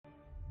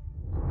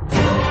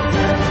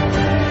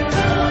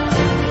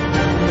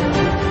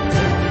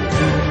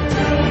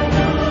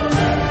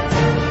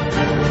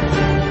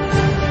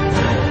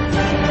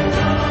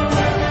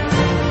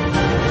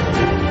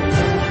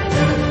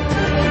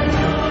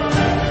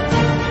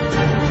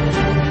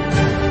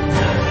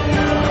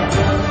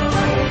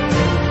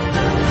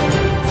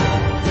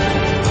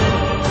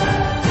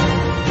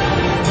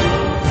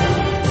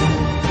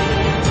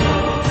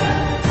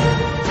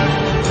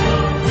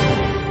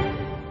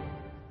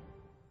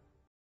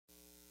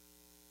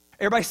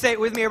Everybody say it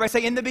with me. Everybody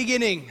say, in the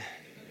beginning.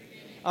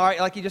 All right,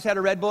 like you just had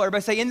a Red Bull.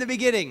 Everybody say, in the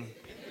beginning.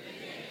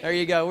 There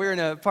you go. We're in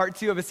a part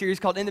 2 of a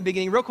series called In the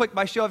Beginning. Real quick,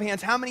 by show of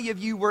hands, how many of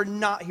you were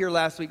not here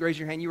last week? Raise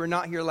your hand. You were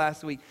not here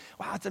last week.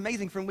 Wow, it's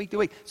amazing from week to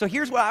week. So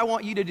here's what I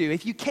want you to do.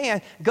 If you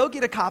can, go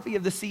get a copy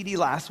of the CD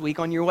last week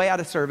on your way out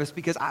of service,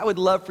 because I would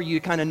love for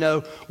you to kind of know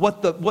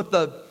what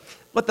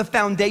the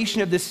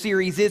foundation of this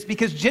series is,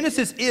 because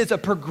Genesis is a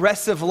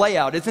progressive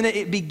layout, isn't it?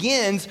 It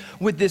begins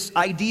with this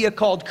idea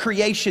called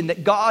creation,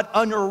 that God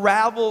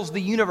unravels the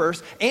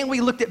universe, and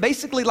we looked at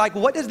basically like,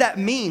 what does that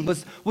mean?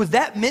 Was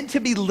that meant to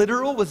be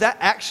literal? Was that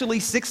actually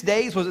 6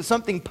 days? Was it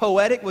something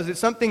poetic? Was it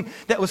something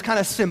that was kind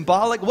of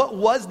symbolic? What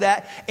was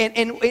that?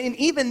 And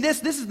even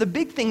this is the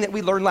big thing that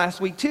we learned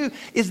last week too,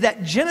 is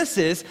that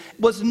Genesis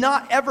was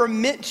not ever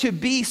meant to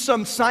be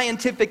some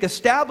scientific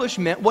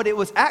establishment. What it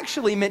was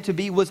actually meant to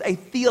be was a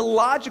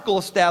theological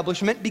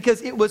establishment,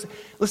 because it was,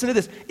 listen to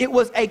this, it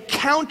was a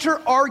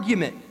counter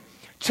argument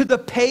to the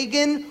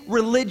pagan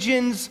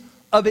religions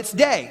of its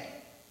day.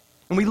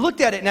 And we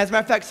looked at it, and as a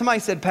matter of fact, somebody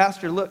said,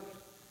 Pastor, look,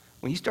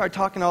 when you start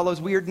talking all those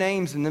weird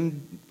names and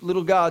them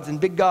little gods and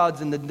big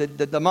gods and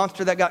the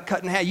monster that got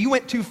cut in half, you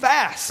went too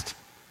fast.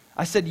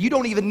 I said, you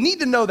don't even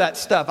need to know that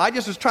stuff. I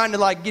just was trying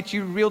to get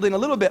you reeled in a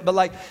little bit.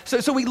 But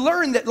so we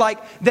learned that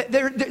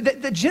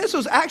that Genesis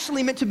was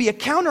actually meant to be a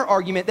counter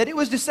argument, that it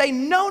was to say,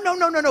 no,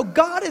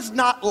 God is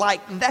not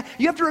like that.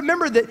 You have to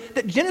remember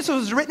that Genesis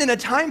was written in a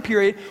time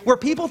period where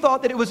people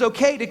thought that it was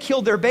okay to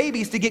kill their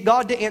babies to get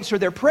God to answer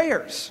their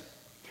prayers.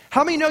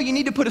 How many know you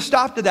need to put a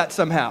stop to that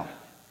somehow?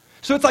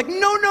 So it's like,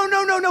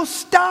 no,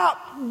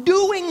 stop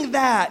doing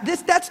that.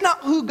 That's not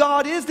who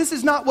God is. This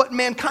is not what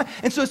mankind.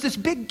 And so it's this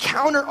big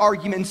counter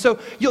argument. And so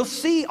you'll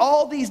see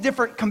all these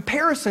different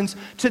comparisons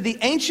to the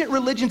ancient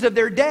religions of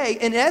their day.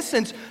 In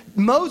essence,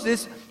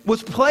 Moses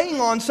was playing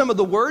on some of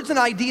the words and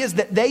ideas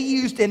that they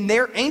used in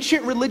their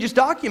ancient religious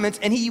documents,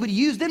 and he would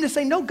use them to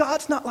say, no,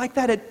 God's not like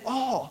that at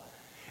all.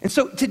 And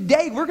so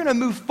today we're going to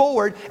move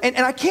forward, and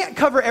I can't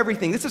cover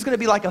everything. This is going to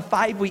be like a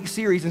 5-week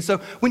series. And so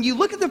when you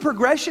look at the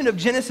progression of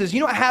Genesis, you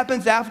know what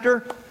happens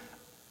after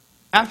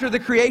the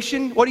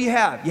creation? What do you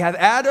have? You have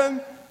Adam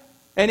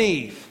and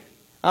Eve.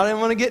 I don't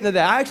want to get into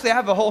that. I actually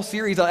have a whole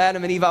series on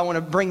Adam and Eve I want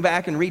to bring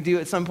back and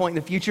redo at some point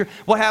in the future.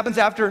 What happens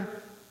after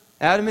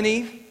Adam and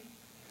Eve?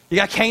 You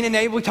got Cain and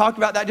Abel. We talked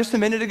about that just a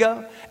minute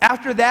ago.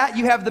 After that,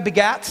 you have the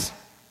begats.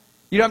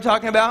 You know what I'm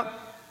talking about?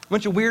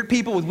 Bunch of weird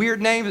people with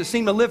weird names that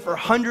seem to live for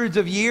hundreds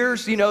of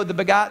years. You know, the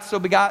begot, so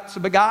begot.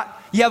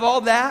 You have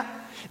all that.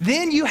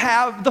 Then you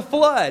have the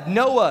flood.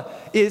 Noah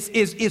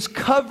is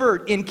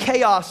covered in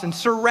chaos and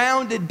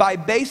surrounded by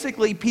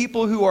basically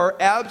people who are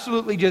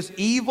absolutely just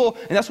evil.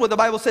 And that's what the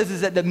Bible says,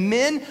 is that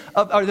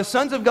the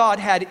sons of God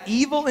had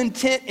evil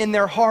intent in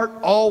their heart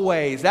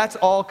always. That's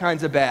all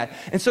kinds of bad.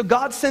 And so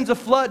God sends a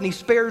flood, and he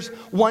spares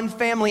one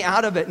family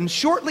out of it. And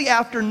shortly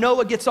after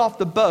Noah gets off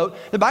the boat,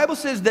 the Bible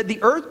says that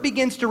the earth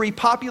begins to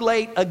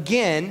repopulate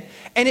again,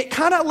 and it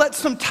kind of lets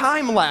some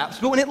time lapse.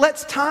 But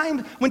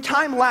when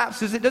time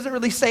lapses, it doesn't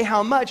really say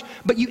how much,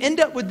 but you end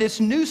up with this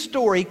new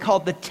story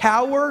called the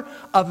Tower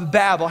of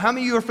Babel. How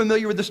many of you are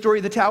familiar with the story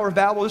of the Tower of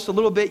Babel? Just a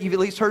little bit. You've at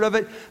least heard of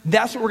it.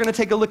 That's what we're going to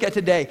take a look at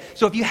today.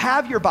 So if you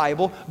have your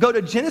Bible, go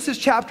to Genesis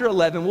chapter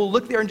 11. We'll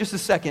look there in just a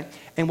second,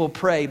 and we'll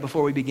pray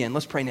before we begin.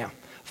 Let's pray now.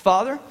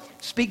 Father,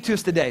 speak to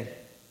us today.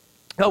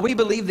 God, we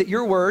believe that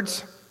your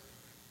words,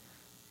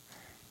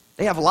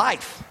 they have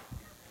life.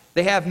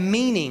 They have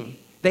meaning.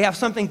 They have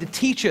something to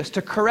teach us,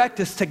 to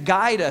correct us, to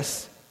guide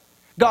us.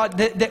 God,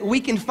 that we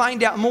can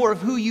find out more of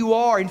who you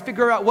are and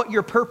figure out what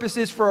your purpose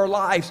is for our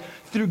lives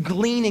through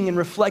gleaning and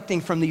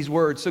reflecting from these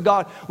words. So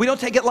God, we don't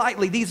take it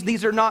lightly.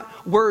 These are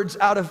not words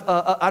out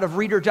of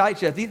Reader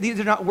Digest. These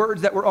are not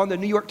words that were on the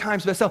New York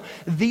Times bestseller.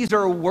 These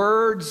are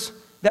words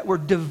that were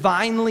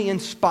divinely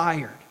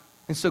inspired.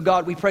 And so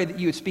God, we pray that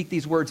you would speak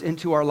these words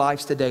into our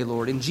lives today,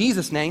 Lord. In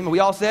Jesus' name, we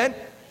all said?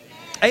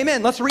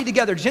 Amen. Let's read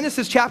together.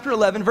 Genesis chapter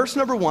 11, verse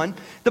number 1.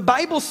 The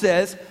Bible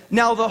says,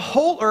 now the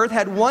whole earth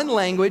had one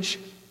language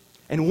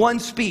and one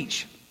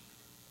speech.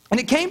 And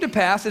it came to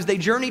pass, as they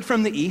journeyed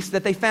from the east,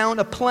 that they found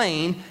a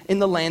plain in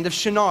the land of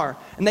Shinar,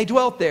 and they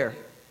dwelt there. And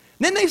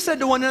then they said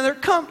to one another,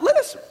 come, let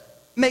us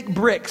make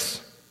bricks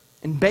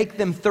and bake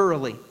them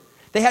thoroughly.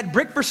 They had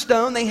brick for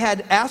stone, they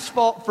had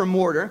asphalt for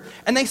mortar,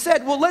 and they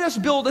said, well, let us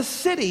build a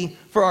city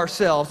for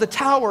ourselves, a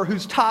tower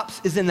whose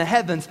tops is in the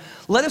heavens.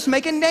 Let us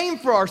make a name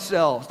for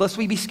ourselves, lest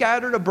we be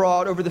scattered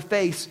abroad over the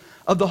face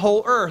of the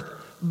whole earth.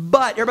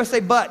 But, everybody say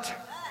but.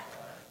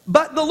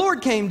 But the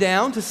Lord came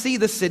down to see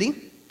the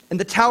city and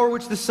the tower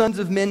which the sons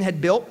of men had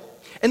built.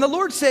 And the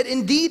Lord said,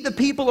 indeed, the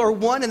people are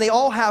one, and they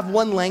all have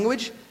one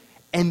language.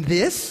 And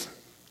this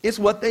is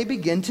what they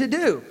begin to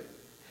do.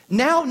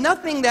 Now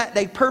nothing that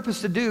they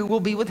purpose to do will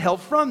be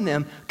withheld from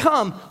them.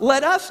 Come,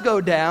 let us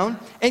go down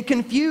and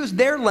confuse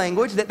their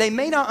language, that they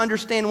may not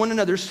understand one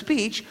another's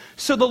speech.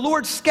 So the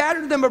Lord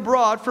scattered them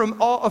abroad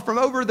from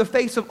over the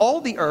face of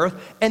all the earth,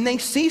 and they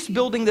ceased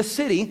building the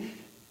city.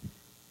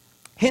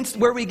 Hence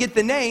where we get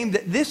the name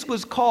that this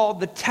was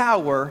called the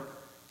Tower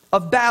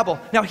of Babel.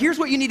 Now, here's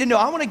what you need to know.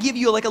 I want to give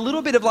you like a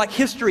little bit of like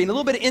history and a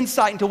little bit of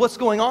insight into what's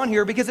going on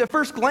here, because at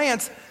first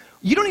glance,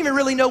 you don't even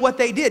really know what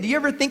they did. Do you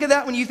ever think of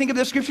that when you think of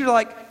the scripture?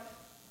 Like,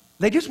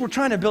 they just were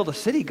trying to build a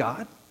city,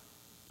 God.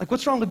 Like,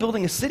 what's wrong with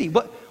building a city?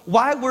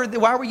 Why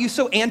were you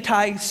so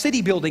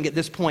anti-city building at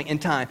this point in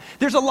time?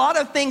 There's a lot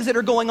of things that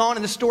are going on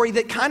in the story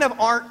that kind of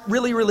aren't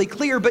really, really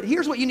clear, but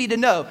here's what you need to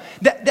know.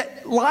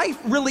 That life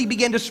really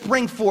began to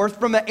spring forth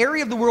from an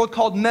area of the world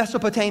called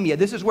Mesopotamia.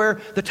 This is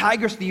where the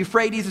Tigris, the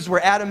Euphrates, this is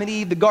where Adam and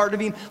Eve, the Garden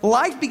of Eden,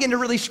 life began to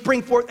really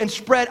spring forth and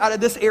spread out of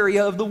this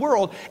area of the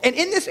world. And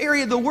in this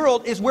area of the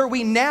world is where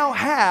we now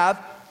have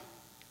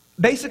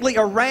basically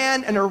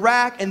Iran and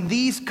Iraq and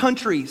these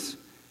countries.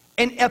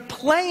 And a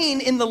plain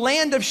in the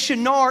land of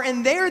Shinar,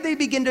 and there they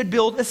begin to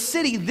build a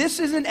city. This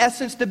is in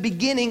essence the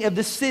beginning of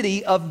the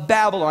city of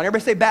Babylon.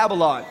 Everybody say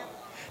Babylon.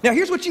 Now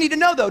here's what you need to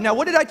know though. Now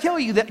what did I tell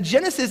you? That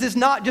Genesis is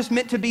not just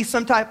meant to be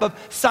some type of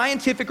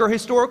scientific or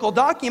historical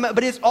document,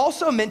 but it's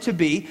also meant to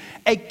be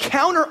a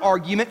counter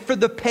argument for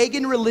the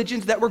pagan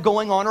religions that were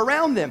going on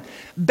around them.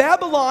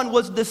 Babylon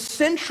was the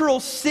central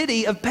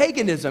city of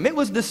paganism. It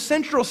was the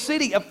central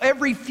city of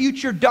every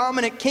future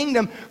dominant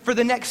kingdom for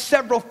the next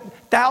several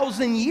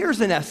thousand years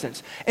in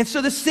essence. And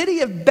so the city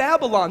of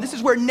Babylon, this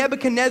is where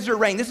Nebuchadnezzar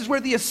reigned. This is where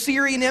the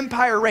Assyrian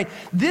Empire reigned.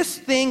 This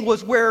thing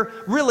was where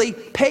really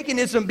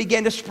paganism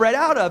began to spread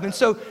out of. And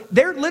so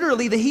they're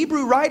literally, the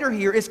Hebrew writer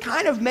here is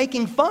kind of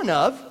making fun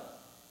of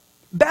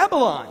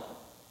Babylon.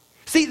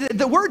 See,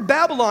 the word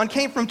Babylon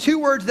came from two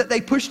words that they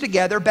pushed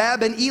together,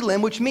 Bab and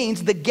Elim, which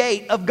means the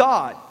gate of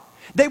God.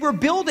 They were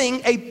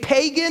building a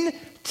pagan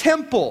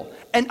temple,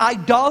 an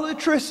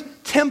idolatrous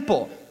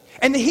temple.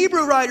 And the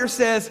Hebrew writer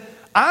says,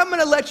 I'm going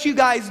to let you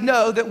guys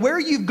know that where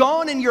you've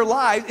gone in your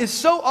life is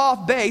so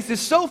off base, is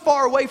so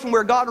far away from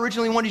where God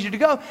originally wanted you to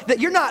go, that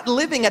you're not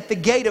living at the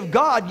gate of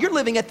God, you're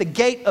living at the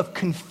gate of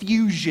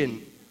confusion. You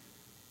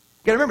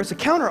got to remember, it's a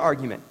counter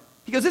argument.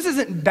 He goes, this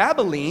isn't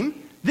Babelim,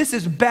 this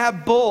is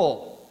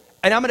Babel.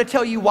 And I'm going to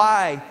tell you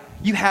why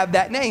you have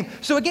that name.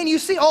 So again, you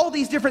see all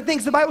these different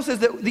things. The Bible says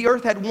that the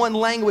earth had one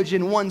language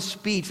and one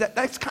speech.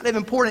 That's kind of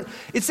important.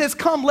 It says,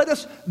 come, let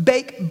us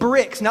bake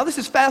bricks. Now this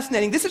is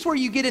fascinating. This is where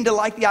you get into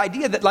like the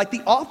idea that like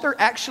the author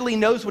actually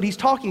knows what he's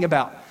talking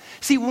about.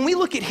 See, when we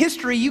look at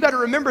history, you got to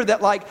remember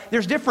that like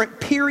there's different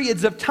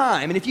periods of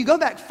time. And if you go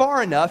back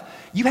far enough,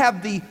 you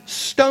have the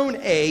Stone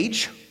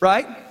Age,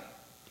 right?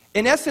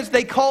 In essence,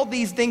 they called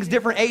these things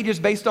different ages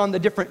based on the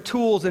different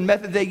tools and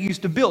methods they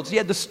used to build. So you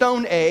had the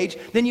Stone Age,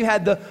 then you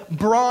had the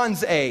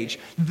Bronze Age.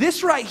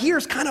 This right here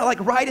is kind of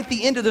like right at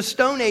the end of the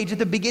Stone Age, at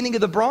the beginning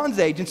of the Bronze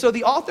Age. And so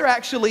the author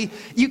actually,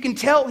 you can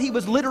tell he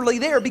was literally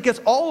there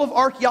because all of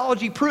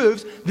archaeology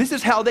proves this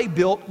is how they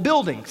built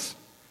buildings.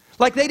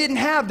 Like they didn't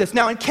have this.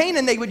 Now in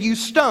Canaan, they would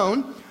use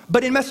stone.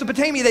 But in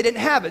Mesopotamia, they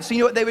didn't have it. So you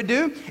know what they would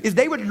do? Is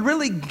they would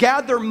really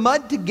gather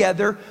mud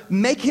together,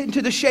 make it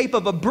into the shape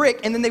of a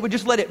brick, and then they would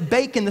just let it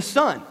bake in the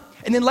sun.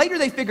 And then later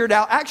they figured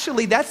out,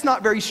 actually, that's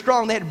not very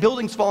strong. They had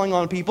buildings falling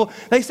on people.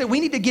 They said,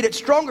 we need to get it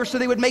stronger. So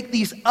they would make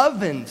these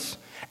ovens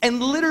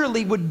and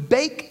literally would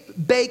bake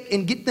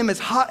and get them as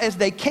hot as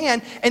they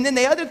can. And then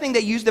the other thing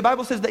they used, the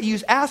Bible says they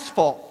used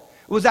asphalt.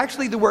 It was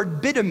actually the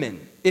word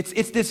bitumen.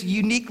 It's this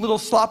unique little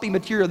sloppy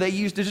material they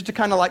used just to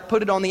kind of like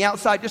put it on the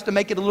outside just to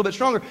make it a little bit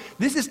stronger.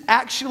 This is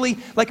actually,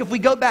 like if we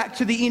go back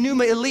to the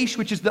Enuma Elish,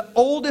 which is the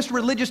oldest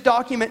religious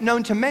document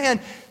known to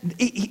man,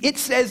 it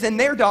says in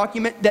their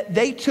document that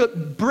they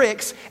took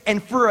bricks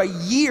and for a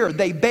year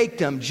they baked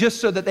them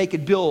just so that they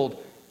could build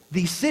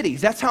these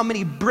cities. That's how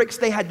many bricks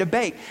they had to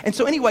bake. And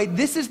so anyway,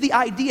 this is the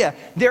idea.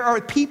 There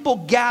are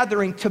people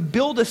gathering to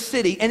build a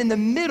city, and in the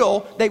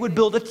middle, they would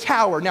build a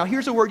tower. Now,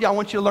 here's a word y'all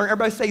want you to learn.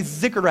 Everybody say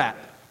zikkurat.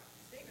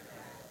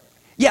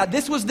 Yeah,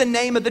 this was the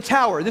name of the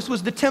tower. This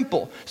was the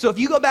temple. So if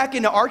you go back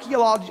into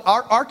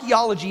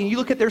archaeology and you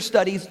look at their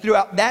studies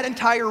throughout that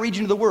entire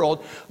region of the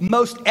world,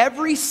 most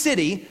every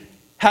city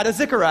had a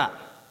zikkurat.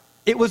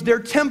 It was their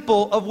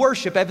temple of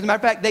worship. As a matter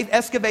of fact, they've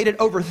excavated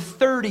over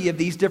 30 of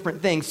these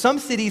different things. Some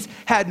cities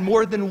had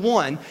more than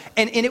one.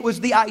 And it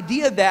was the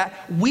idea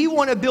that we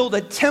want to build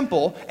a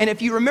temple. And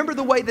if you remember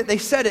the way that they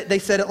said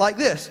it like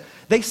this.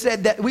 They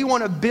said that we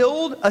want to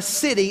build a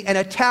city and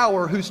a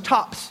tower whose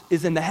tops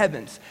is in the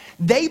heavens.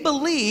 They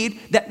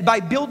believed that by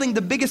building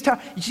the biggest tower,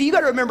 you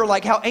got to remember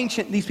like how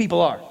ancient these people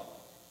are.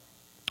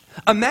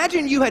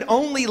 Imagine you had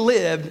only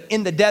lived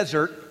in the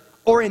desert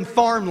or in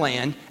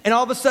farmland, and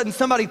all of a sudden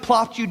somebody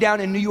plopped you down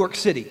in New York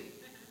City.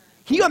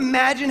 Can you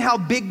imagine how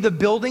big the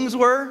buildings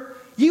were?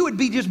 You would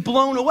be just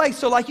blown away.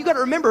 So like you got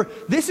to remember,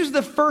 this is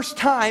the first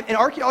time, and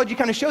archaeology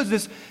kind of shows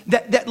this,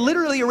 that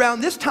literally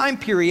around this time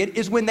period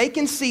is when they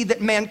can see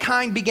that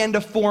mankind began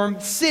to form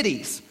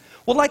cities.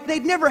 Well, like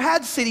they'd never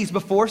had cities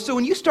before, so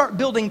when you start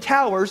building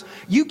towers,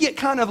 you get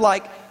kind of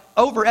like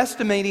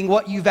overestimating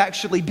what you've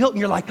actually built, and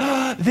you're like,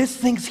 oh, this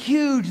thing's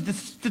huge,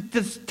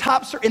 the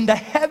tops are in the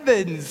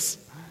heavens.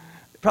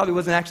 Probably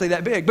wasn't actually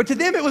that big. But to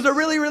them, it was a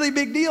really, really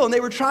big deal. And they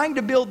were trying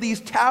to build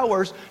these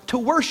towers to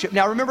worship.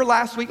 Now, remember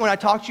last week when I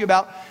talked to you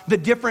about the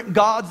different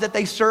gods that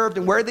they served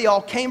and where they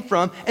all came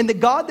from? And the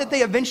god that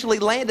they eventually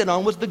landed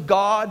on was the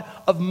god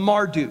of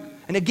Marduk.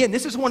 And again,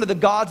 this is one of the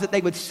gods that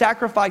they would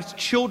sacrifice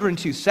children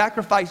to,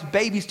 sacrifice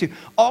babies to,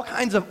 all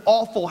kinds of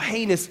awful,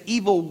 heinous,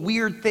 evil,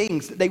 weird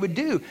things that they would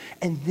do.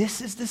 And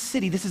this is the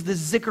city, this is the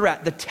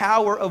zikkurat, the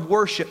tower of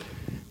worship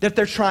that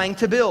they're trying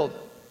to build.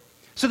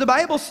 So the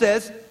Bible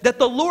says that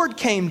the Lord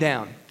came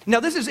down. Now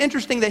this is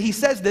interesting that he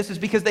says this is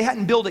because they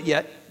hadn't built it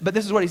yet, but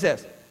this is what he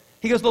says.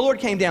 He goes, the Lord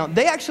came down.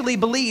 They actually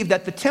believed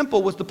that the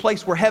temple was the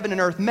place where heaven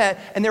and earth met,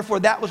 and therefore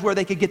that was where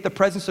they could get the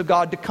presence of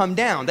God to come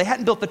down. They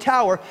hadn't built the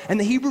tower, and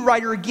the Hebrew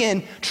writer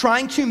again,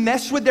 trying to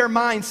mess with their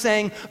minds,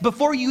 saying,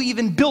 before you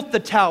even built the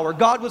tower,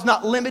 God was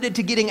not limited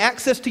to getting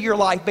access to your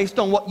life based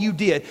on what you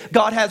did.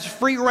 God has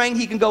free reign.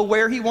 He can go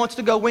where he wants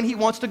to go, when he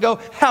wants to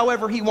go,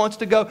 however he wants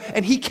to go,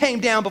 and he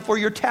came down before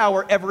your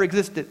tower ever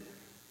existed.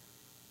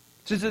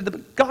 So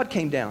God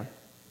came down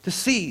to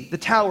see the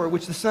tower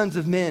which the sons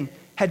of men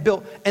had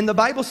built. And the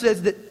Bible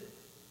says that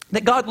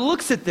God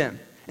looks at them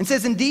and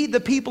says, indeed,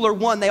 the people are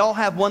one. They all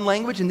have one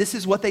language, and this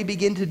is what they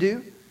begin to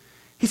do.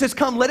 He says,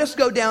 come, let us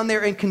go down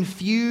there and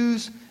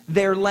confuse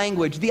their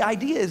language. The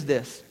idea is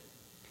this,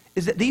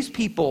 is that these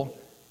people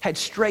had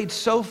strayed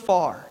so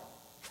far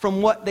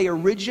from what they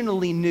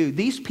originally knew.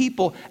 These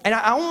people, and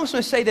I almost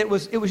want to say that it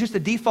was just the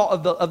default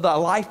of the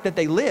life that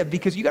they lived,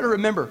 because you got to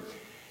remember,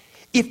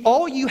 if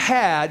all you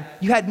had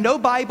no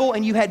Bible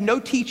and you had no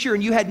teacher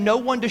and you had no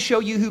one to show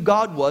you who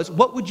God was,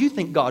 what would you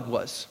think God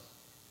was?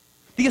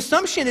 The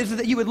assumption is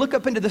that you would look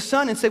up into the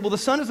sun and say, well, the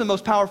sun is the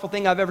most powerful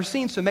thing I've ever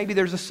seen, so maybe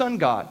there's a sun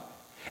god.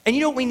 And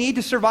you know what we need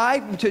to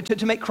survive,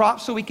 to make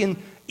crops so we can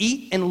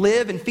eat and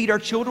live and feed our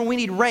children? We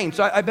need rain.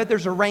 So I bet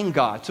there's a rain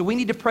god. So we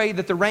need to pray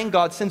that the rain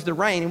god sends the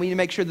rain, and we need to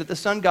make sure that the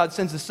sun god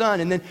sends the sun.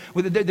 And then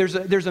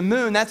there's a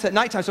moon. That's at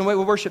nighttime, so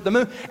we'll worship the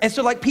moon. And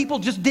so like people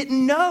just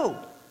didn't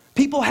know.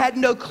 People had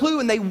no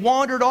clue, and they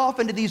wandered off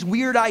into these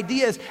weird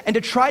ideas. And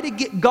to try to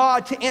get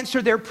God to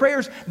answer their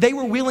prayers, they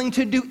were willing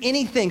to do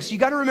anything. So you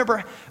got to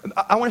remember,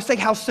 I want to say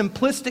how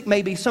simplistic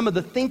maybe some of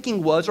the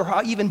thinking was, or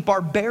how even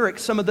barbaric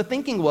some of the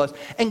thinking was.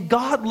 And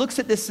God looks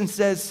at this and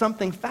says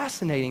something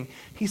fascinating.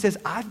 He says,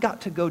 I've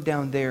got to go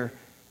down there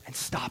and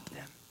stop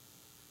them.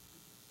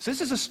 So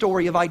this is a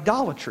story of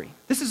idolatry.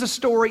 This is a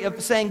story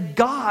of saying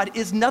God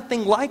is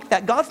nothing like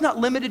that. God's not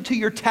limited to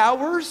your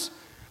towers.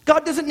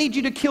 God doesn't need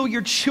you to kill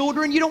your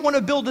children. You don't want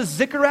to build a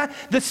zikkurat.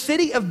 The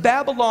city of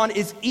Babylon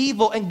is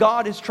evil, and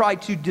God has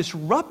tried to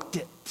disrupt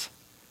it.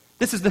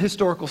 This is the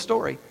historical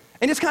story.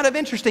 And it's kind of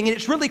interesting, and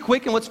it's really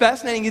quick, and what's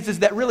fascinating is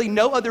that really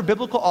no other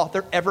biblical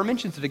author ever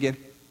mentions it again.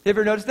 You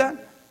ever notice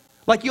that?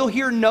 Like you'll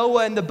hear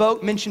Noah and the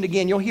boat mentioned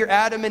again. You'll hear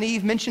Adam and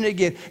Eve mentioned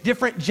again.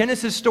 Different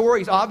Genesis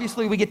stories.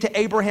 Obviously, we get to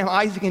Abraham,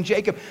 Isaac, and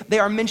Jacob. They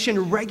are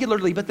mentioned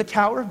regularly, but the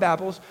Tower of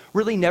Babel is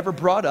really never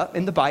brought up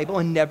in the Bible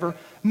and never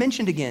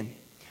mentioned again.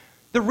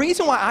 The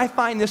reason why I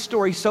find this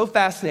story so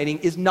fascinating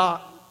is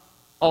not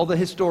all the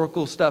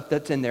historical stuff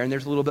that's in there, and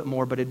there's a little bit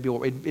more, but it'd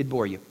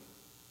bore you.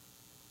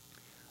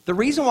 The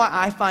reason why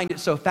I find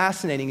it so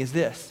fascinating is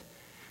this,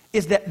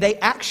 is that they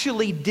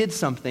actually did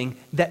something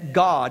that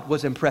God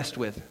was impressed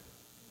with.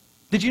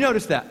 Did you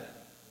notice that?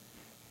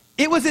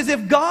 It was as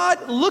if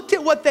God looked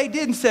at what they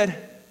did and said,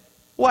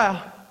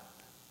 wow,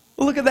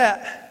 look at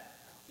that.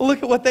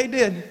 Look at what they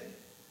did.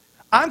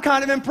 I'm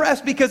kind of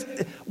impressed because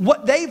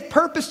what they've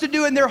purposed to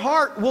do in their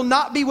heart will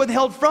not be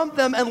withheld from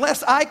them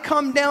unless I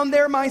come down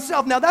there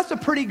myself. Now that's a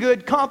pretty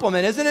good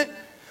compliment, isn't it?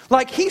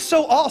 Like, he's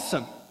so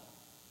awesome,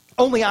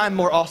 only I'm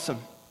more awesome.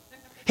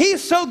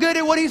 He's so good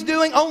at what he's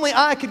doing, only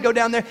I could go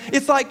down there.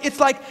 It's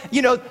like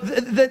you know,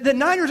 the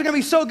Niners are going to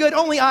be so good,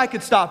 only I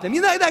could stop them.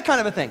 You know, that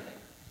kind of a thing.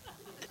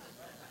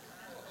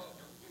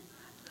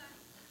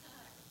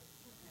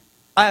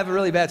 I have a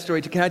really bad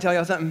story. Can I tell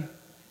y'all something?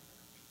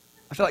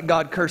 I feel like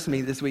God cursed me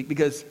this week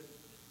because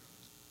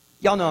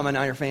y'all know I'm a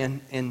Niner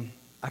fan, and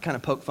I kind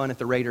of poke fun at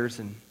the Raiders,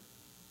 and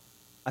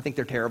I think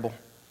they're terrible.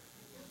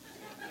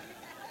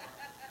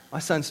 My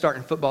son's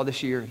starting football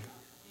this year.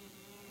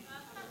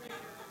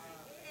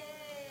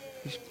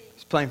 He's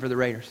playing for the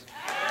Raiders.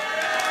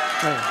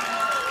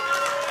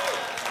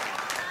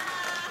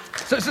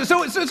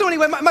 So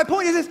anyway, my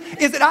point is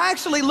that I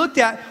actually looked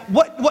at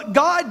what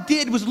God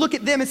did was look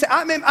at them and say,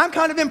 I'm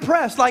kind of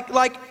impressed.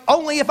 Like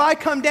only if I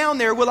come down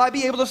there will I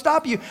be able to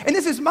stop you. And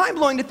this is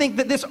mind-blowing to think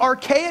that this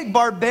archaic,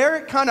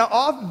 barbaric, kind of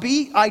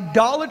offbeat,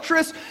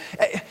 idolatrous.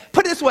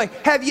 Put it this way,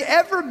 have you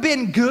ever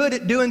been good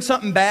at doing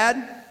something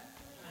bad?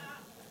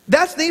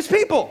 That's these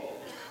people.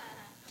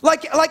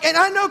 Like, and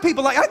I know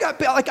people,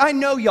 I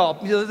know y'all,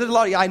 there's a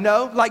lot of you I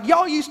know, like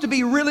y'all used to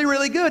be really,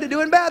 really good at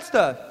doing bad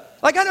stuff.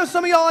 Like I know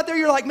some of y'all out there,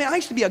 you're like, man, I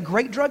used to be a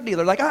great drug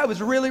dealer. Like I was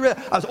I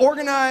was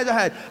organized.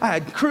 I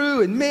had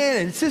crew and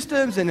men and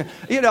systems, and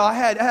you know, I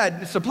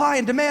had supply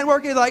and demand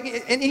working.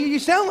 Like, and you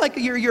sound like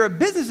you're a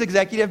business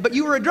executive, but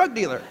you were a drug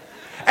dealer,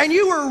 and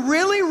you were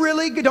really,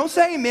 really good. Don't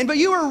say amen, but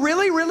you were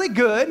really, really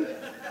good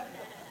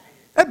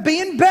at at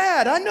being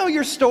bad. I know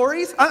your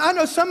stories. I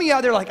know some of you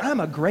out there like, I'm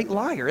a great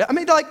liar. I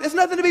mean, like, there's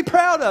nothing to be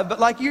proud of, but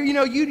like, you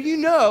know,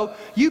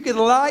 you could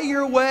lie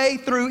your way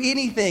through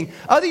anything.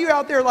 Other you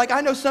out there, like,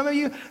 I know some of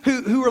you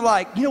who are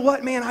like, you know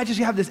what, man, I just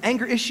have this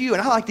anger issue,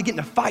 and I like to get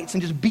into fights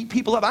and just beat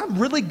people up. I'm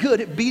really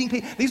good at beating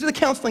people. These are the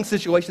counseling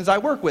situations I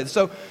work with,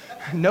 so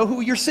know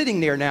who you're sitting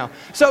near now.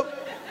 So,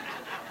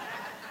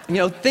 you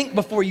know, think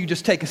before you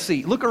just take a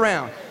seat. Look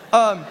around.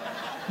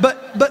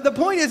 But the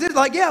point is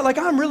like, yeah, like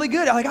I'm really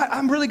good. Like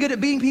I'm really good at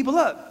beating people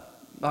up.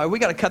 We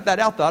got to cut that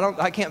out though.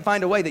 I can't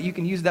find a way that you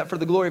can use that for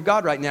the glory of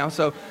God right now.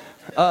 So,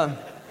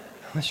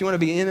 unless you want to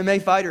be an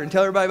MMA fighter and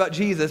tell everybody about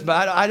Jesus,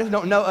 but I just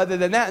don't know other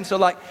than that. And so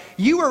like,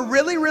 you were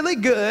really, really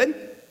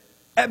good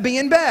at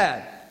being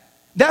bad.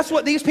 That's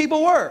what these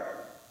people were.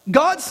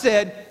 God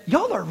said,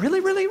 y'all are really,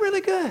 really,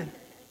 really good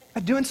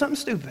at doing something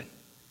stupid.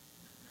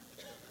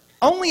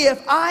 Only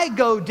if I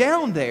go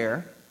down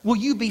there will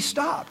you be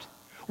stopped.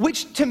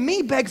 Which to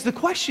me begs the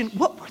question,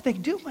 what were they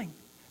doing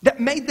that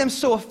made them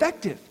so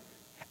effective?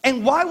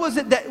 And why was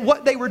it that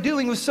what they were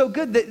doing was so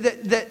good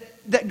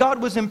that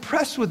God was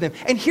impressed with them?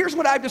 And here's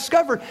what I've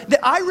discovered, that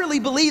I really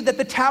believe that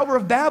the Tower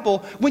of Babel,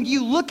 when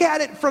you look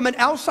at it from an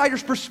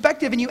outsider's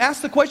perspective and you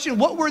ask the question,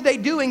 what were they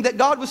doing that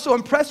God was so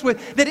impressed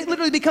with, that it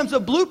literally becomes a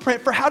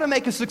blueprint for how to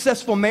make a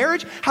successful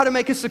marriage, how to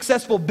make a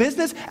successful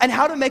business, and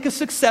how to make a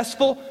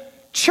successful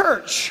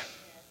church.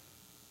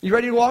 You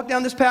ready to walk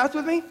down this path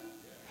with me?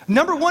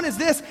 Number one is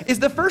this, is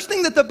the first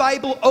thing that the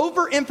Bible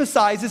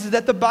overemphasizes is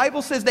that the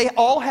Bible says they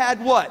all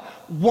had what?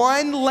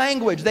 One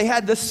language. They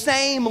had the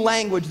same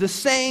language, the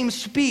same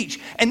speech.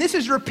 And this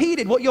is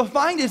repeated. What you'll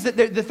find is that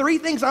the three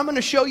things I'm going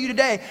to show you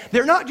today,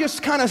 they're not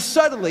just kind of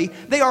subtly,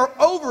 they are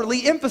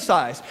overly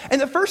emphasized.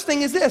 And the first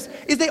thing is this,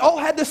 is they all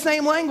had the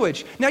same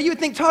language. Now you would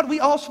think, Todd,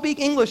 we all speak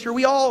English, or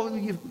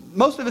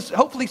most of us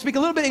hopefully speak a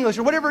little bit English,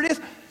 or whatever it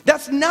is.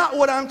 That's not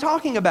what I'm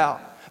talking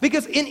about.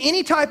 Because in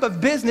any type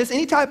of business,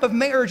 any type of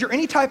marriage, or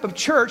any type of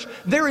church,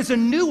 there is a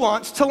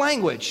nuance to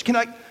language.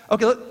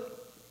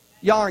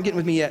 Y'all aren't getting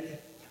with me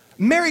yet.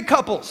 Married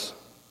couples.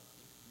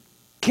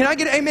 Can I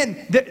get an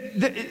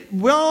amen?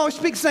 We all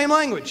speak the same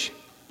language.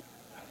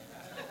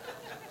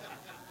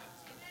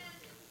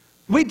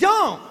 We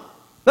don't.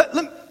 Let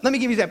me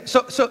give you an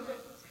example. So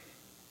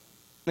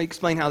let me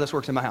explain how this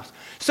works in my house.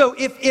 So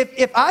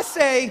if I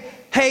say,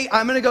 hey,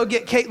 I'm going to go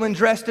get Caitlin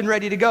dressed and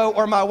ready to go,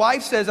 or my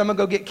wife says I'm going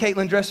to go get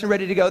Caitlin dressed and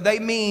ready to go, they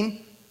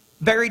mean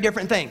very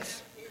different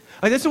things.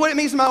 Like, this is what it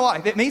means to my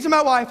wife. It means to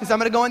my wife is I'm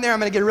going to go in there, I'm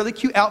going to get a really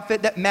cute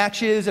outfit that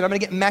matches, and I'm going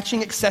to get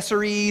matching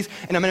accessories,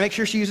 and I'm going to make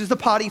sure she uses the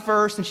potty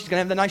first, and she's going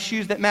to have the nice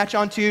shoes that match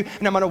on too,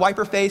 and I'm going to wipe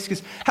her face,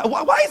 because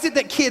why is it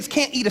that kids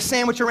can't eat a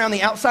sandwich around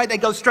the outside? They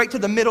go straight to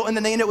the middle, and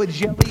then they end up with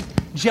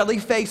jelly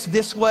face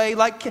this way.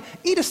 Like,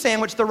 eat a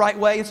sandwich the right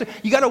way. And so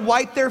you got to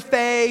wipe their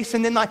face,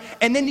 and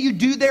then you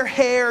do their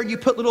hair, and you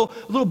put little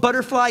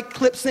butterfly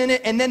clips in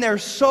it, and then they're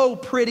so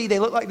pretty, they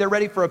look like they're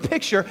ready for a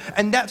picture,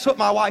 and that's what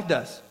my wife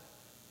does.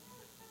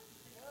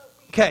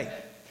 Okay,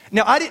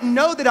 now I didn't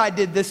know that I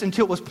did this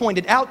until it was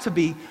pointed out to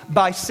me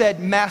by said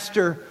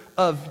master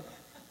of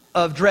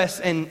dress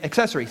and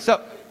accessories.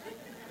 So,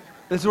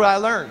 this is what I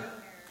learned.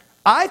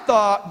 I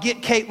thought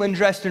get Caitlin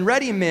dressed and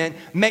ready meant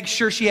make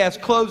sure she has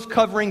clothes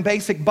covering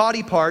basic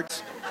body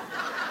parts.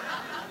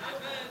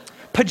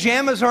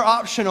 Pajamas are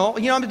optional,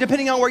 you know,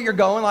 depending on where you're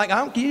going. Like,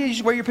 you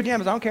just wear your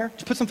pajamas, I don't care.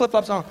 Just put some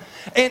flip-flops on.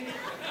 And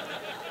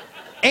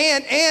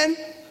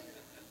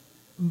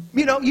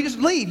you know, you just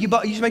leave. You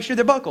just make sure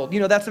they're buckled.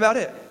 You know, that's about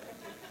it.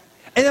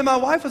 And then my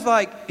wife was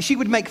like, she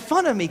would make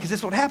fun of me because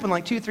this would happen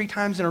like 2 or 3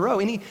 times in a row.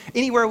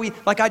 Anywhere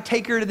I'd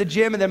take her to the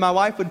gym and then my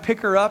wife would pick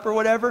her up or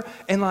whatever.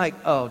 And like,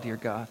 oh dear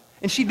God.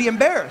 And she'd be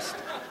embarrassed.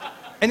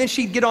 And then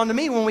she'd get on to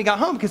me when we got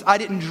home because I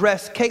didn't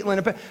dress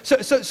Caitlin. So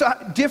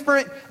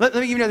different, let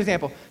me give you another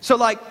example. So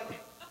like,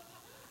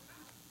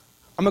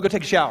 I'm going to go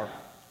take a shower.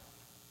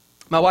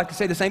 My wife could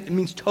say the same. It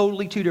means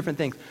totally 2 different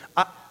things.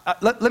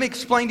 Let me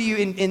explain to you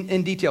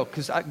in detail,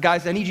 because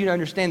guys, I need you to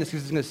understand this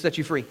because it's going to set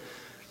you free.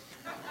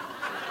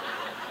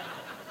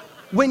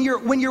 When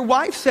your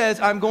wife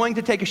says, I'm going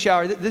to take a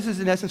shower, this is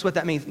in essence what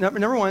that means.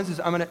 Number one is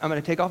I'm going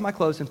to take off my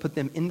clothes and put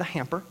them in the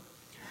hamper.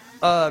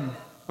 I'm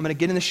going to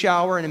get in the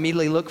shower and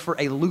immediately look for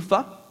a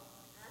loofah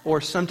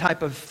or some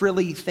type of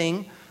frilly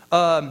thing.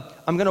 I'm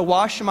going to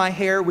wash my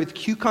hair with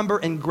cucumber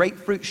and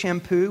grapefruit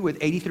shampoo with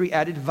 83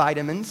 added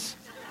vitamins.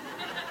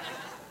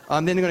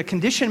 Then I'm going to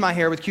condition my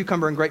hair with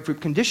cucumber and grapefruit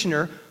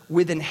conditioner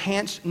with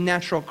enhanced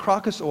natural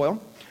crocus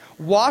oil.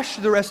 Wash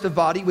the rest of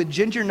body with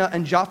ginger nut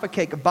and Jaffa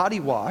cake body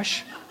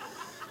wash.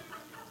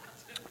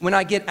 When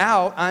I get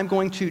out, I'm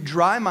going to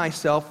dry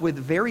myself with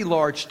very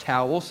large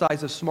towel,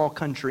 size of small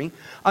country.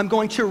 I'm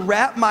going to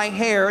wrap my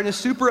hair in a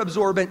super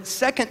absorbent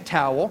second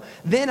towel.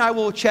 Then I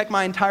will check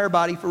my entire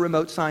body for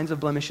remote signs of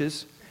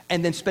blemishes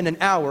and then spend an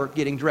hour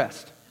getting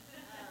dressed.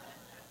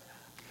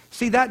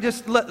 See that?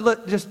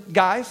 Just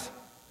guys,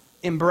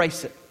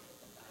 embrace it.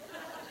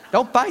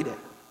 Don't fight it.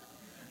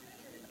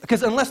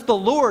 Because unless the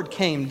Lord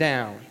came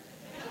down,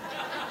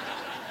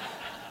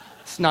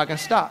 it's not going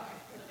to stop.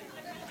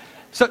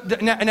 So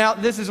now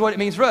this is what it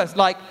means for us.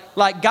 Like,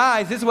 Like,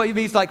 guys, this is what it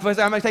means. Like, I'm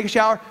going to take a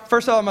shower.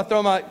 First of all, I'm going to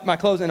throw my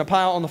clothes in a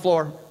pile on the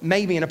floor.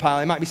 Maybe in a pile.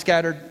 It might be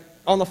scattered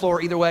on the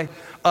floor, either way.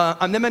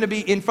 I'm then going to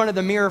be in front of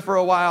the mirror for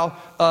a while,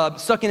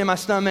 sucking in my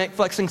stomach,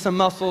 flexing some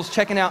muscles,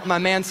 checking out my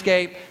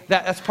manscape.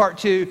 That's part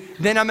 2.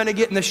 Then I'm going to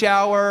get in the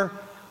shower.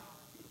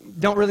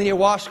 Don't really need a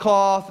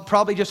washcloth.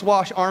 Probably just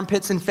wash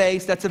armpits and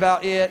face. That's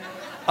about it.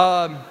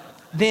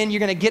 Then you're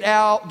going to get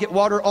out, get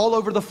water all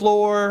over the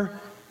floor.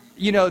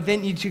 You know,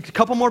 then you do a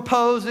couple more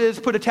poses,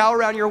 put a towel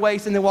around your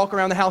waist, and then walk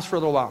around the house for a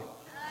little while.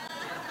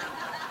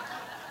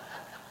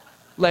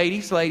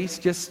 Ladies,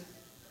 just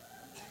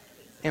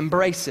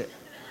embrace it.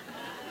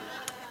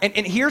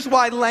 And here's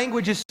why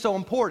language is so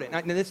important.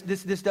 Now,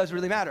 this does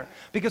really matter.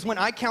 Because when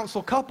I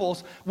counsel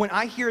couples, when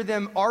I hear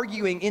them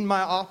arguing in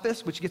my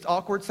office, which gets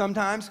awkward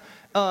sometimes,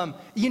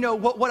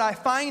 what I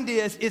find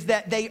is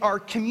that they are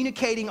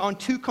communicating on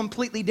 2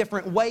 completely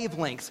different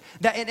wavelengths.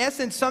 That in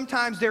essence,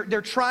 sometimes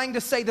they're trying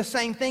to say the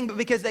same thing, but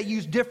because they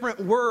use different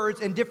words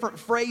and different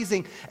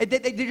phrasing,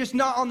 they're just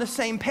not on the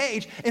same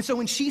page. And so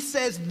when she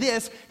says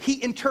this,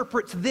 he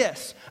interprets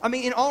this. I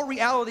mean, in all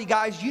reality,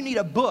 guys, you need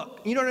a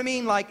book. You know what I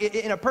mean? Like,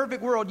 in a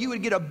perfect world, you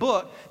would get a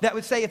book that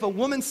would say, if a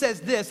woman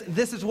says this,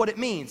 this is what it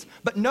means.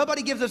 But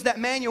nobody gives us that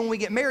manual when we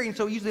get married. And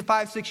so usually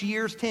 5, 6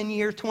 years, 10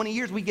 years, 20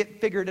 years, we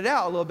get figured it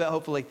out a little bit,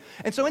 hopefully.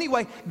 And so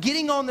anyway,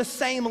 getting on the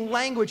same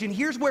language, and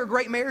here's where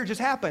great marriages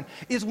happen,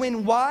 is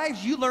when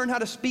wives, you learn how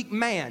to speak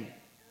man.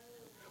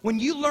 When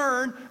you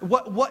learn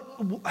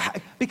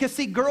because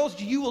see,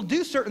 girls, you will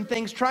do certain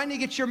things trying to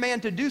get your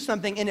man to do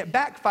something, and it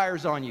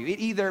backfires on you. It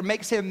either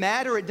makes him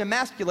mad or it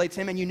demasculates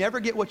him, and you never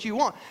get what you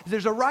want.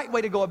 There's a right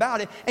way to go about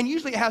it, and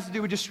usually it has to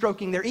do with just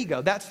stroking their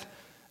ego. That's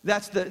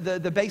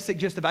the basic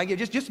gist of it.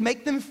 Just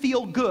make them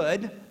feel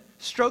good,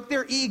 stroke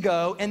their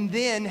ego, and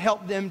then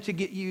help them to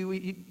get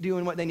you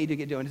doing what they need to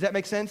get doing. Does that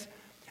make sense?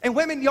 And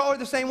women, y'all are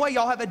the same way.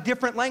 Y'all have a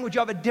different language.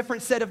 Y'all have a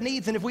different set of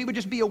needs. And if we would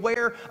just be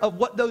aware of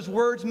what those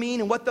words mean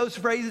and what those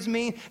phrases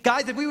mean.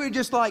 Guys, if we would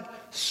just like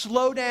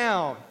slow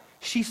down.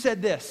 She said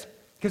this,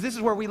 because this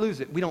is where we lose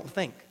it. We don't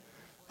think.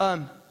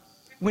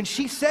 When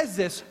she says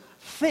this,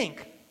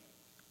 think.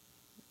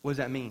 What does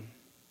that mean?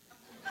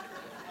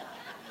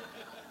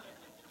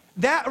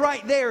 That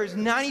right there is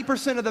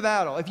 90% of the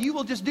battle. If you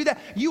will just do that,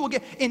 you will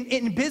get,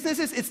 in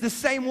businesses, it's the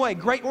same way.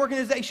 Great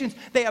organizations,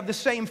 they have the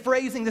same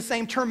phrasing, the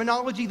same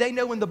terminology. They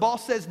know when the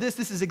boss says this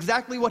is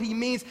exactly what he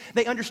means.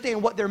 They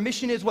understand what their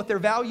mission is, what their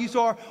values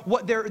are,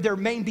 what their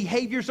main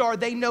behaviors are.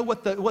 They know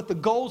what the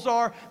goals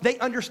are. They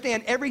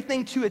understand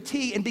everything to a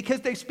T, and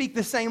because they speak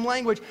the same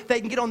language,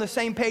 they can get on the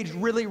same page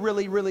really,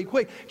 really, really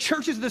quick.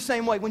 Church is the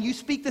same way. When you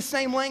speak the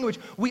same language,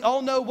 we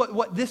all know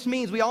what this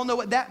means. We all know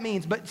what that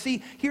means. But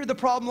see, here the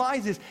problem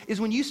lies is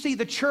when you see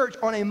the church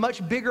on a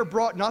much bigger,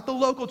 not the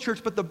local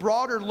church, but the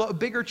broader,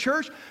 bigger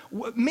church,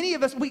 many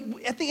of us,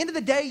 at the end of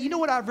the day, you know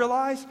what I've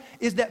realized?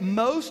 Is that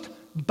most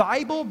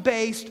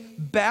Bible-based,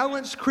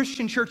 balanced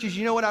Christian churches,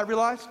 you know what I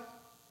realized?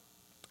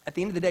 At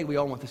the end of the day, we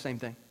all want the same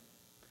thing.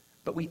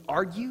 But we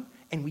argue,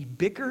 and we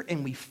bicker,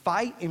 and we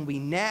fight, and we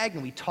nag,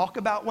 and we talk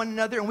about one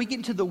another, and we get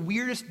into the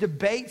weirdest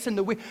debates, and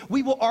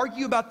we will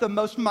argue about the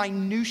most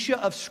minutia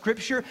of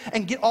Scripture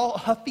and get all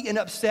huffy and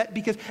upset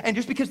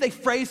just because they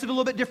phrased it a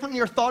little bit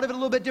differently or thought of it a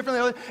little bit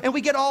differently, and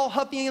we get all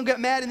huffy and get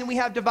mad, and then we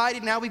have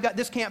divided. Now we've got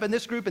this camp and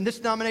this group and this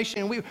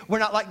denomination, and we're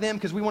not like them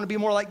because we want to be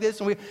more like this,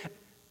 and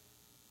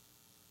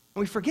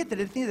we forget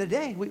that at the end of the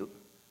day,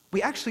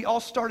 we actually all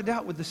started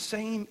out with the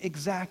same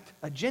exact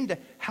agenda.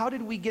 How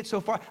did we get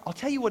so far? I'll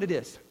tell you what it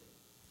is.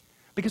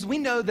 Because we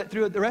know that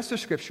through the rest of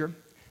Scripture,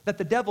 that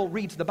the devil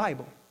reads the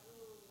Bible.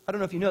 I don't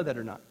know if you know that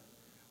or not.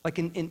 Like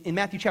in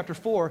Matthew chapter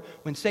 4,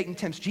 when Satan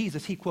tempts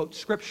Jesus, he quotes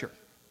Scripture.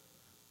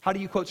 How do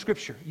you quote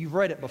Scripture? You've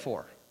read it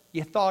before.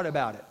 You thought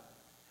about it.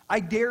 I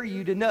dare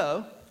you to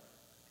know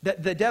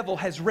that the devil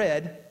has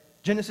read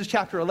Genesis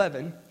chapter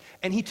 11,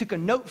 and he took a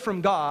note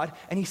from God,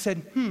 and he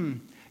said,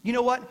 you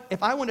know what?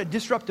 If I want to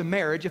disrupt a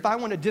marriage, if I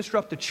want to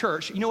disrupt a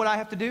church, you know what I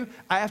have to do?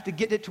 I have to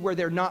get it to where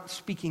they're not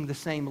speaking the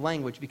same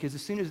language, because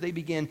as soon as they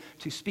begin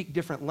to speak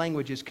different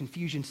languages,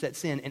 confusion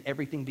sets in and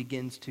everything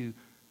begins to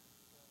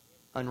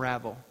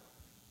unravel.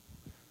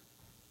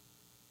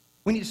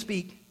 We need to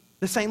speak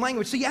the same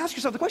language. So you ask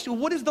yourself the question,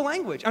 well, what is the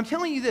language? I'm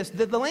telling you this,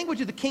 the language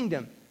of the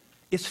kingdom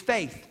is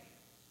faith.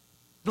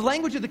 The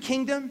language of the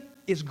kingdom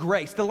is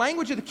grace. The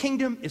language of the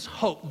kingdom is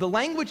hope. The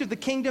language of the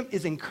kingdom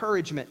is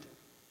encouragement.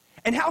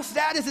 And how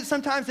sad is it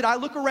sometimes that I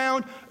look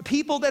around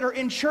people that are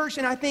in church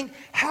and I think,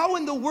 how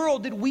in the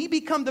world did we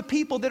become the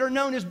people that are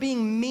known as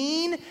being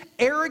mean,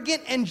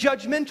 arrogant, and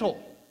judgmental?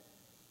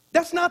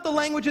 That's not the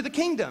language of the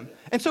kingdom.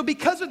 And so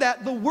because of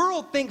that, the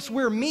world thinks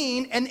we're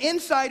mean, and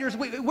insiders,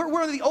 we're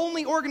one of the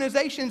only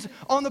organizations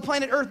on the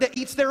planet Earth that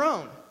eats their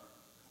own.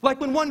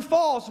 Like when one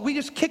falls, we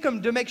just kick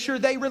them to make sure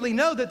they really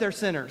know that they're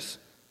sinners.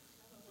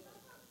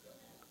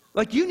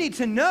 Like, you need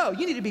to know,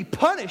 you need to be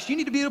punished, you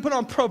need to be put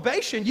on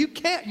probation. You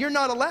can't, you're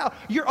not allowed.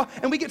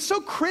 And we get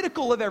so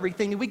critical of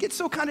everything, and we get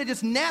so kind of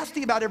just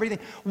nasty about everything.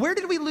 Where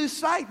did we lose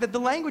sight that the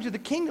language of the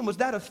kingdom was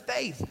that of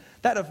faith,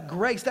 that of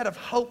grace, that of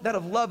hope, that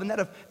of love, and that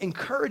of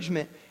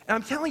encouragement? And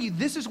I'm telling you,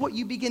 this is what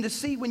you begin to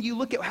see when you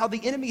look at how the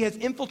enemy has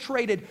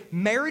infiltrated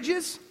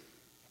marriages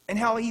and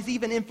how he's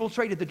even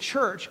infiltrated the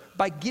church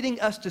by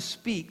getting us to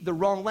speak the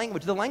wrong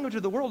language. The language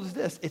of the world is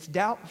this: it's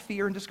doubt,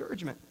 fear, and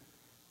discouragement.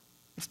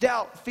 It's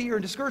doubt, fear,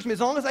 and discouragement.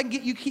 As long as I can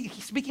get you keep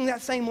speaking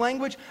that same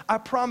language, I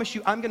promise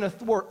you I'm going to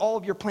thwart all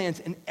of your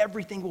plans and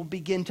everything will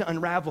begin to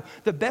unravel.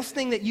 The best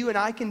thing that you and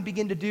I can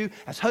begin to do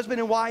as husband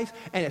and wife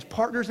and as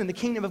partners in the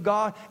kingdom of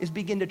God is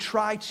begin to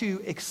try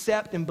to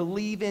accept and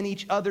believe in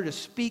each other, to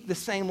speak the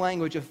same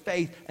language of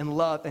faith and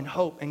love and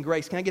hope and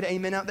grace. Can I get an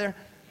amen out there?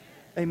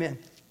 Amen.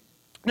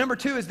 Number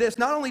 2 is this: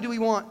 not only do we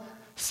want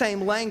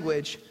same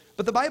language,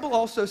 but the Bible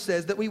also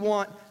says that we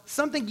want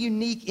something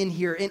unique in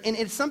here. And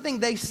it's something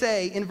they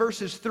say in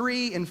verses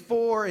 3 and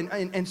 4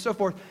 and so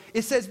forth.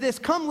 It says this: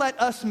 come, let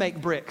us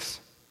make bricks.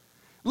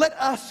 Let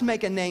us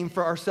make a name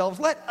for ourselves.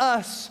 Let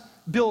us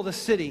build a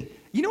city.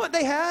 You know what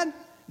they had?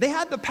 They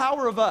had the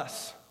power of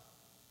us.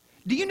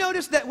 Do you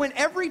notice that when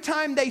every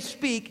time they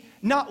speak,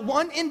 not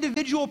one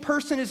individual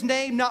person is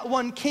named, not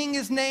one king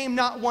is named,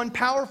 not one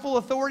powerful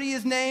authority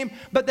is named,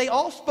 but they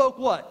all spoke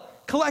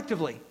what?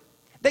 Collectively.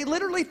 They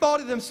literally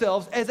thought of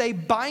themselves as a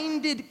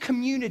binded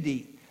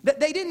community. That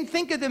they didn't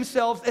think of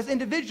themselves as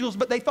individuals,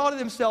 but they thought of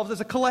themselves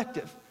as a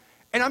collective.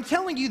 And I'm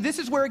telling you, this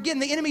is where, again,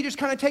 the enemy just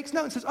kind of takes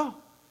note and says, oh,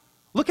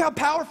 look how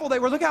powerful they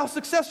were. Look how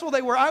successful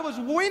they were. I was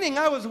winning.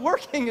 I was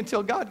working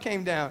until God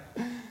came down.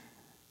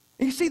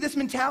 And you see this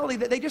mentality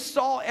that they just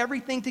saw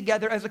everything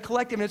together as a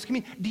collective and as a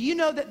community. Do you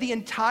know that the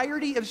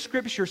entirety of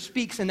Scripture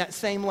speaks in that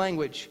same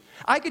language?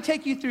 I could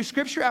take you through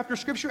Scripture after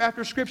Scripture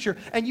after Scripture,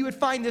 and you would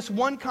find this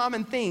one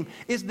common theme,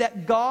 is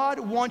that God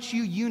wants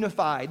you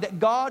unified, that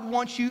God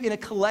wants you in a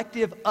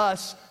collective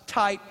us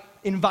type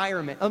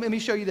environment. Let me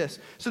show you this.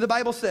 So the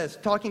Bible says,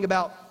 talking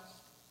about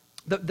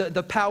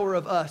the power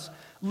of us,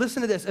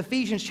 listen to this,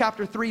 Ephesians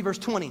chapter 3, verse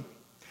 20.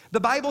 The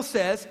Bible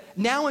says,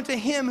 now unto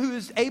him who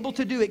is able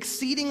to do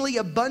exceedingly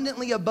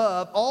abundantly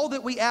above all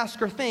that we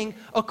ask or think,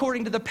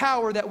 according to the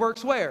power that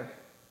works where?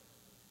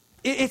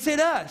 It's in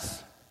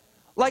us.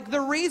 Like,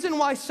 the reason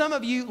why some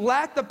of you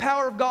lack the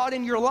power of God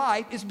in your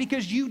life is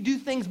because you do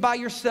things by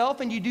yourself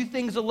and you do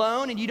things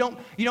alone, and you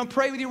don't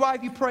pray with your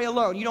wife, you pray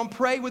alone. You don't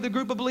pray with a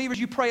group of believers,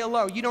 you pray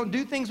alone. You don't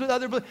do things with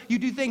other believers, you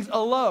do things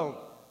alone.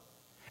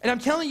 And I'm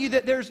telling you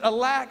that there's a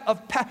lack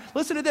of power.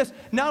 Listen to this.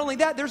 Not only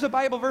that, there's a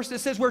Bible verse that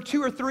says, where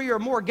 2 or 3 or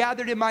more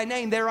gathered in my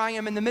name, there I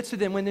am in the midst of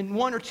them. When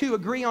 1 or 2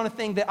 agree on a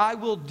thing, that I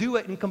will do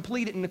it and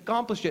complete it and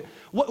accomplish it.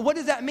 What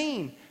does that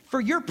mean?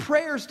 For your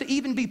prayers to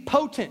even be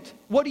potent,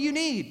 what do you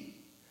need?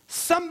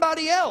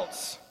 Somebody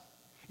else.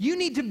 You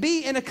need to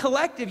be in a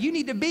collective. You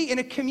need to be in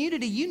a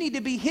community. You need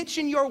to be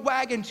hitching your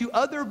wagon to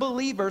other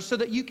believers so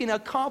that you can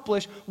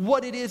accomplish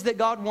what it is that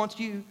God wants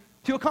you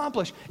to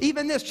accomplish.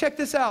 Even this, check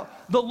this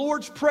out. The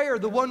Lord's Prayer,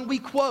 the one we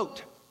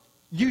quote,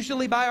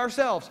 usually by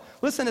ourselves.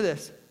 Listen to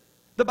this.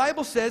 The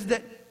Bible says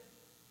that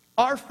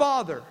our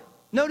Father,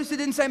 notice it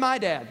didn't say my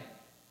dad.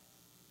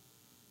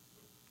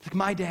 It's like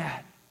my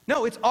dad.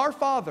 No, it's our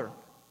Father.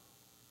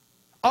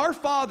 Our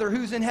Father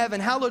who's in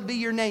heaven, hallowed be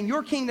your name.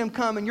 Your kingdom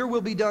come and your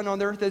will be done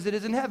on earth as it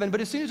is in heaven.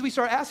 But as soon as we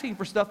start asking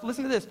for stuff,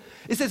 listen to this.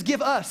 It says,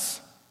 give us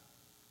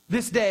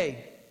this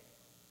day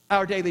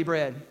our daily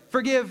bread.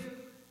 Forgive.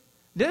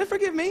 Did it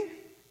forgive me?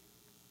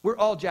 We're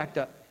all jacked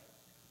up.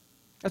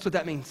 That's what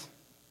that means.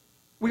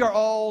 We are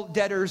all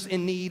debtors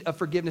in need of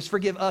forgiveness.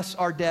 Forgive us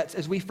our debts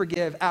as we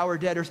forgive our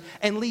debtors.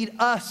 And lead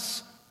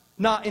us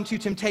not into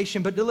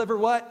temptation, but deliver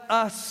what?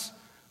 Us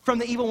from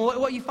the evil one.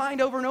 What you find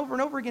over and over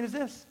and over again is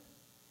this.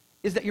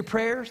 Is that your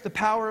prayers, the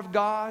power of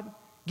God,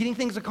 getting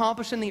things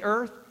accomplished in the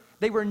earth,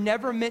 they were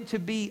never meant to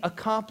be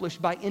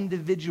accomplished by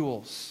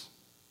individuals.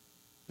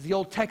 As the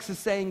old Texas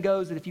saying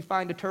goes, that if you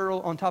find a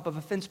turtle on top of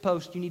a fence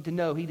post, you need to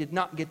know he did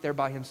not get there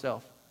by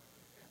himself.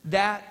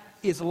 That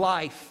is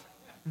life.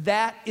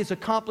 That is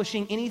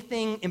accomplishing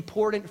anything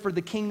important for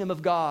the kingdom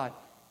of God.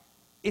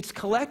 It's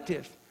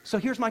collective. So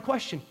here's my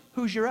question.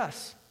 Who's your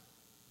us?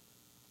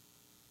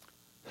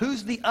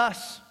 Who's the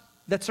us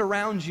that's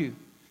around you?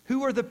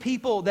 Who are the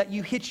people that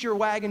you hitch your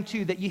wagon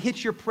to, that you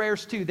hitch your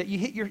prayers to, that you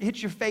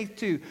hitch your faith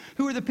to?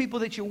 Who are the people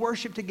that you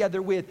worship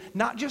together with?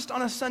 Not just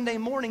on a Sunday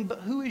morning,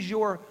 but who is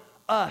your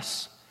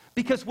us?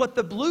 Because what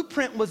the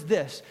blueprint was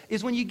this,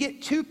 is when you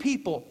get 2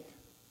 people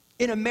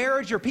in a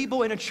marriage or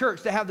people in a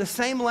church that have the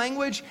same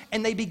language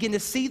and they begin to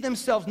see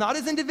themselves not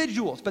as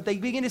individuals, but they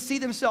begin to see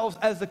themselves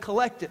as a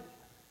collective,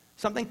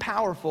 something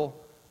powerful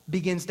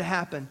begins to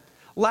happen.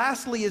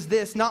 Lastly is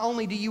this, not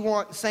only do you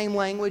want same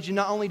language and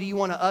not only do you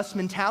want an us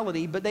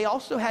mentality, but they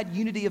also had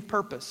unity of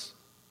purpose.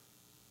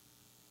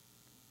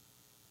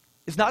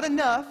 It's not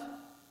enough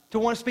to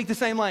want to speak the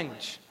same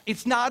language.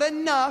 It's not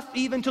enough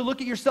even to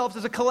look at yourselves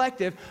as a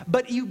collective,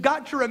 but you've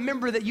got to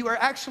remember that you are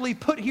actually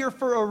put here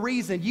for a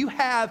reason. You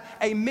have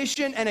a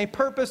mission and a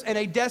purpose and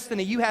a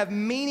destiny. You have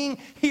meaning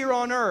here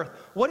on earth.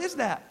 What is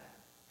that?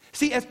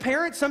 See, as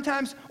parents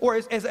sometimes, or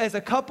as a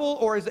couple,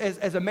 or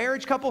as a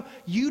marriage couple,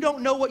 you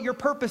don't know what your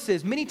purpose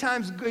is. Many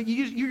times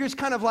you're just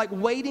kind of like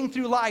wading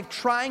through life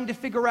trying to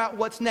figure out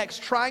what's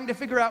next, trying to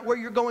figure out where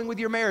you're going with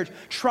your marriage,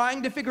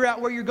 trying to figure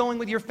out where you're going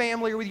with your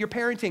family or with your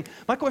parenting.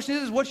 My question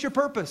is what's your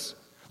purpose?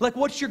 Like,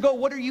 what's your goal?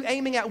 What are you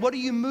aiming at? What are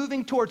you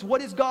moving towards?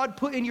 What has God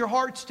put in your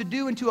hearts to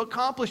do and to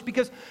accomplish?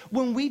 Because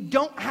when we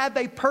don't have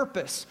a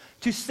purpose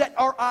to set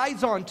our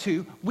eyes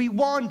onto, we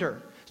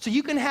wander. So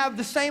you can have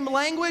the same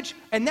language,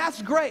 and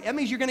that's great. That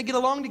means you're going to get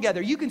along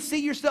together. You can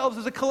see yourselves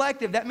as a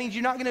collective. That means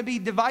you're not going to be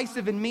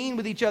divisive and mean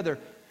with each other.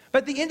 But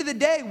at the end of the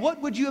day,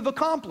 what would you have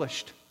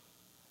accomplished?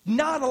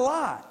 Not a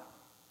lot.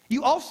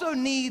 You also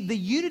need the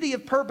unity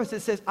of purpose that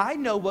says, I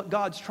know what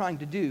God's trying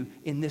to do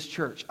in this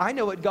church. I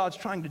know what God's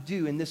trying to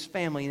do in this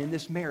family and in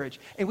this marriage.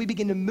 And we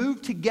begin to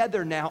move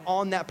together now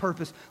on that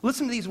purpose.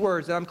 Listen to these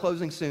words, and I'm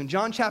closing soon.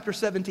 John chapter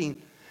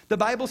 17, the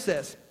Bible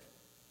says,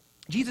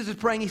 Jesus is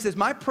praying, he says,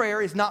 my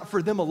prayer is not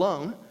for them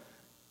alone.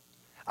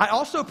 I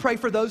also pray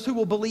for those who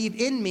will believe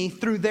in me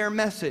through their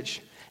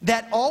message,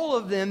 that all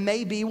of them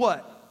may be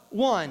what?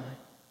 One.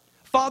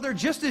 Father,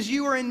 just as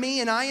you are in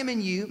me and I am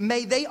in you,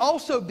 may they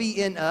also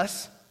be in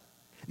us,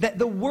 that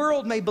the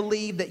world may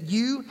believe that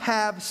you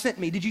have sent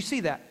me. Did you see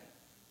that?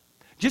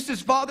 Just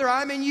as, Father,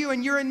 I'm in you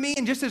and you're in me,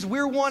 and just as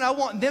we're one, I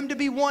want them to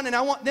be one, and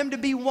I want them to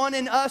be one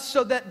in us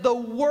so that the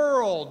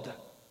world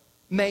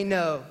may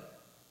know.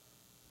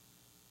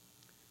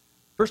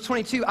 Verse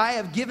 22, I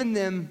have given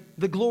them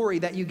the glory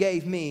that you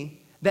gave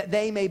me, that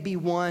they may be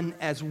one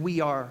as we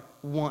are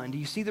one. Do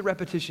you see the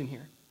repetition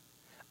here?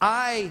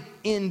 I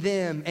in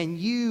them and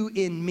you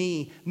in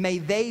me, may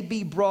they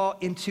be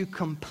brought into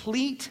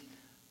complete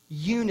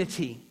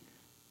unity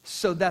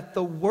so that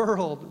the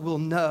world will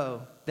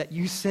know that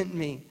you sent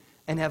me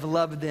and have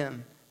loved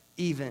them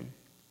even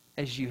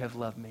as you have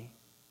loved me.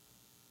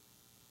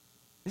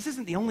 This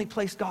isn't the only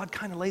place God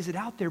kind of lays it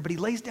out there, but he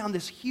lays down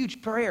this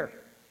huge prayer.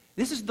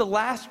 This is the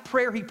last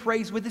prayer he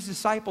prays with his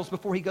disciples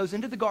before he goes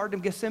into the Garden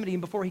of Gethsemane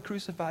and before he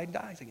crucified and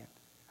dies again,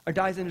 or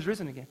dies and is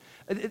risen again.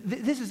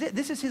 This is it.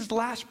 This is his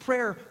last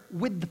prayer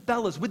with the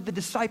fellas, with the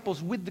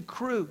disciples, with the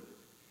crew.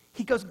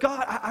 He goes,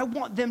 God, I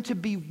want them to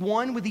be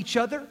one with each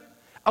other.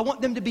 I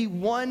want them to be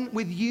one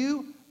with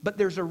you, but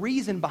there's a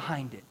reason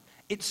behind it.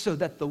 It's so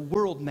that the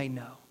world may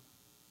know.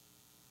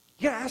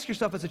 You got to ask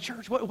yourself as a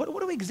church, what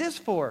do we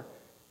exist for?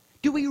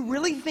 Do we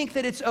really think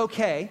that it's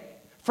okay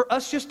for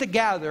us just to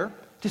gather,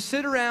 to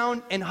sit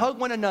around and hug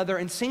one another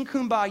and sing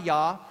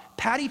kumbaya,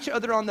 pat each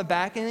other on the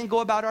back, and then go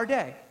about our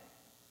day?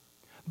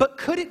 But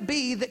could it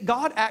be that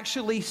God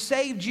actually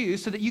saved you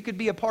so that you could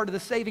be a part of the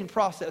saving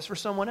process for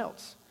someone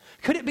else?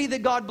 Could it be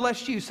that God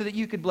blessed you so that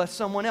you could bless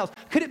someone else?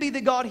 Could it be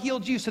that God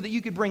healed you so that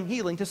you could bring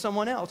healing to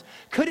someone else?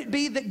 Could it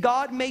be that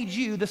God made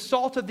you the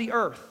salt of the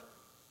earth,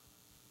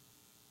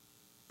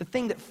 the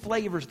thing that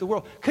flavors the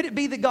world? Could it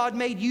be that God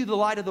made you the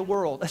light of the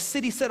world, a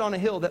city set on a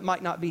hill that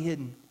might not be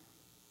hidden,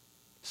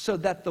 so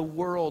that the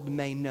world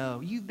may know?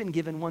 You've been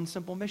given one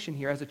simple mission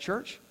here as a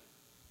church,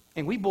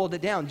 and we boiled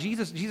it down.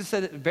 Jesus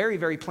said it very,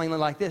 very plainly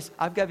like this: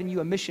 I've given you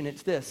a mission.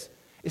 It's this.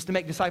 It's to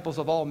make disciples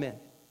of all men,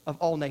 of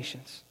all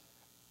nations.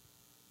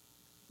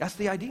 That's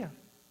the idea.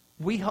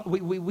 We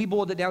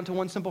boiled it down to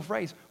one simple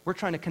phrase. We're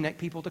trying to connect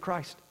people to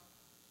Christ.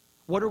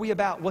 What are we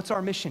about? What's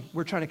our mission?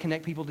 We're trying to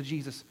connect people to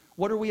Jesus.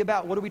 What are we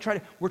about? What are we trying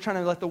to? We're trying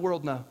to let the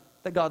world know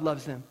that God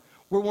loves them.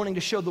 We're wanting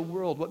to show the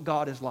world what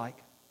God is like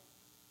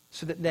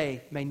so that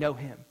they may know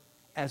him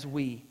as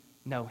we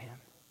know him.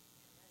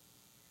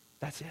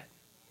 That's it.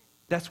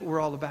 That's what we're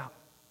all about.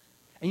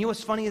 And you know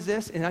what's funny is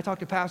this? And I talk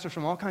to pastors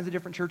from all kinds of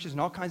different churches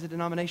and all kinds of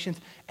denominations.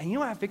 And you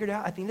know what I figured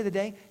out? At the end of the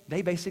day,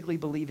 they basically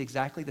believe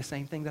exactly the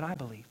same thing that I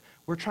believe.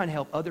 We're trying to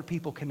help other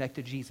people connect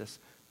to Jesus.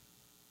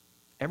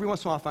 Every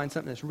once in a while I find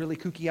something that's really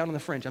kooky out on the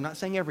fringe. I'm not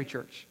saying every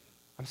church.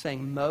 I'm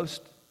saying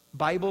most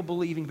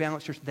Bible-believing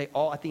balanced churches, they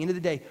all, at the end of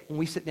the day, when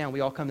we sit down, we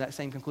all come to that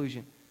same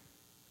conclusion.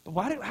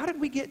 But how did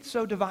we get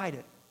so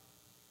divided?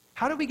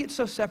 How did we get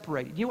so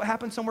separated? You know what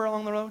happened somewhere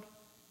along the road?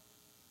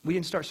 We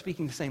didn't start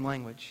speaking the same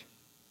language.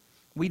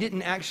 We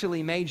didn't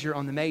actually major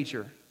on the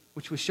major,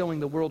 which was showing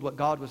the world what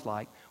God was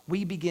like.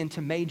 We began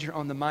to major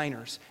on the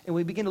minors, and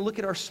we began to look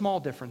at our small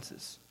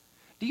differences.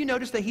 Do you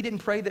notice that he didn't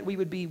pray that we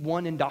would be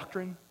one in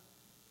doctrine?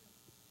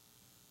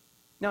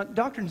 Now,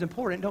 doctrine's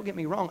important, don't get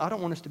me wrong. I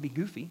don't want us to be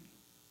goofy.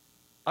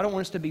 I don't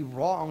want us to be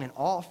wrong and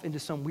off into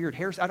some weird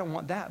heresy. I don't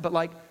want that. But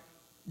like,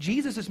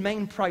 Jesus'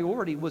 main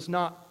priority was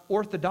not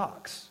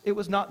orthodox. It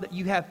was not that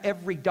you have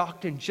every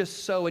doctrine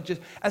just so.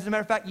 As a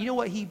matter of fact, you know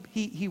what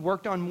he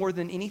worked on more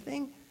than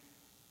anything?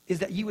 Is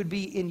that you would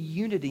be in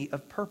unity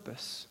of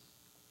purpose.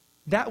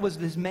 That was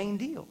his main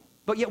deal.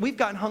 But yet we've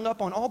gotten hung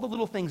up on all the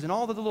little things and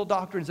all the little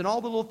doctrines and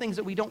all the little things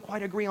that we don't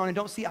quite agree on and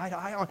don't see eye to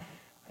eye on.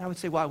 And I would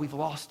say, wow, we've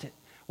lost it.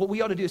 What we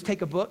ought to do is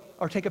take a book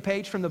or take a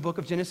page from the book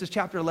of Genesis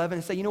chapter 11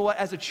 and say, you know what,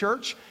 as a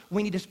church,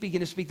 we need to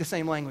begin to speak the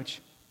same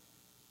language.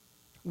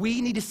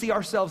 We need to see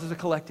ourselves as a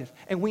collective,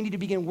 and we need to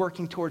begin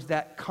working towards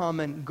that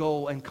common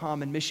goal and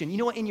common mission. You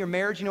know what, in your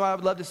marriage, you know what I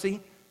would love to see?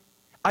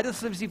 I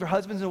just live to see for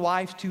husbands and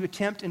wives to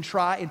attempt and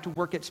try and to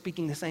work at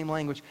speaking the same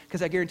language,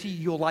 because I guarantee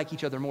you'll like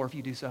each other more if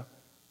you do so.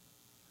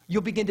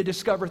 You'll begin to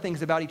discover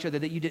things about each other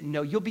that you didn't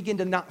know. You'll begin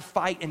to not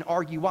fight and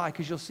argue. Why?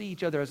 Because you'll see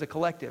each other as a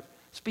collective,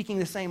 speaking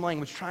the same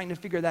language, trying to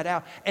figure that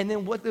out. And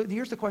then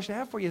here's the question I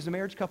have for you as a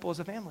marriage couple, as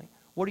a family.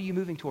 What are you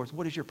moving towards?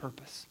 What is your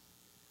purpose?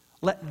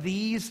 Let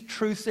these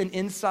truths and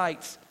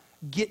insights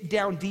get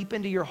down deep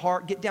into your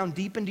heart, get down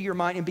deep into your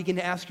mind, and begin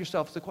to ask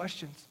yourself the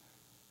questions.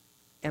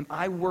 Am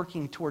I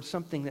working towards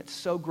something that's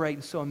so great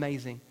and so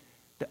amazing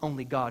that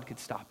only God could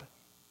stop it?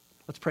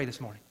 Let's pray this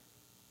morning.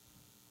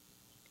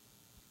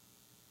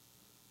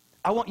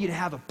 I want you to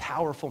have a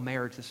powerful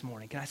marriage this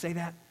morning. Can I say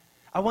that?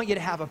 I want you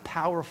to have a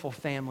powerful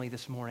family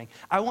this morning.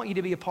 I want you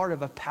to be a part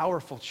of a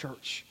powerful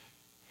church.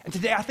 And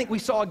today I think we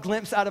saw a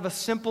glimpse out of a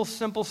simple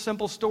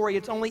story.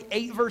 It's only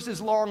 8 verses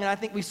long, and I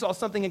think we saw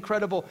something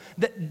incredible,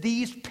 that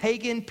these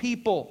pagan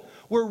people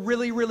were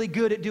really, really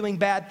good at doing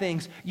bad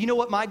things. You know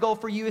what my goal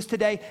for you is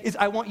today? Is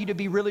I want you to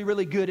be really,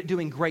 really good at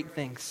doing great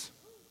things.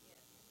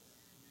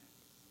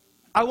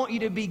 I want you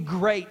to be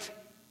great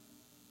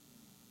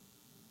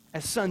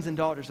as sons and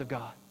daughters of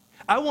God.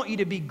 I want you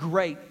to be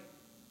great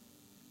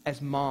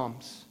as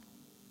moms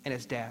and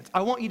as dads.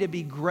 I want you to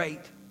be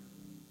great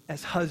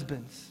as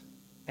husbands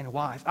and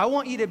wives. I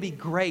want you to be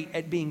great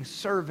at being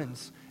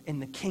servants in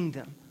the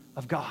kingdom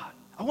of God.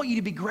 I want you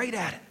to be great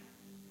at it.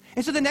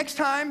 And so the next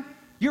time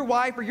your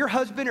wife or your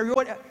husband or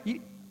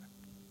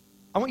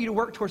I want you to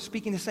work towards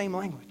speaking the same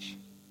language.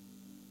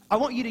 I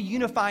want you to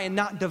unify and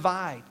not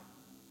divide.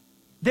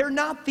 They're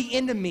not the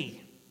enemy.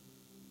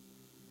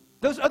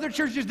 Those other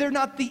churches, they're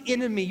not the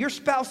enemy. Your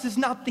spouse is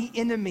not the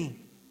enemy.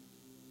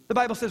 The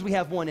Bible says we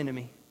have one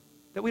enemy,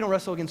 that we don't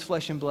wrestle against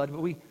flesh and blood,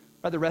 but we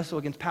rather wrestle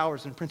against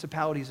powers and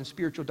principalities and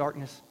spiritual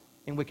darkness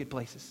in wicked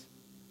places.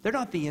 They're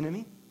not the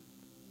enemy.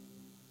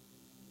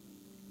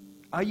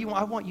 I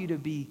want you to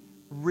be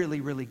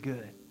really, really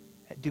good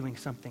at doing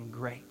something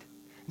great.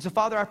 And so,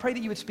 Father, I pray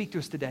that you would speak to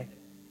us today.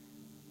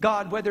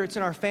 God, whether it's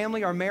in our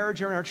family, our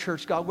marriage, or in our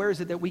church, God, where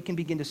is it that we can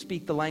begin to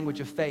speak the language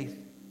of faith?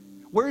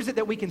 Where is it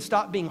that we can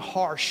stop being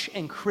harsh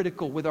and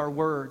critical with our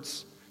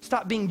words?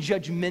 Stop being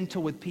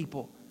judgmental with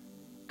people,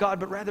 God,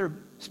 but rather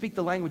speak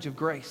the language of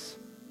grace.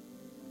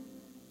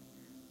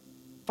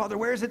 Father,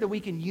 where is it that we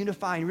can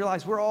unify and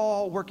realize we're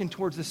all working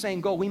towards the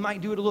same goal? We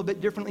might do it a little bit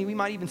differently. We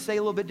might even say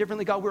a little bit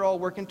differently. God, we're all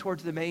working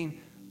towards the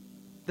main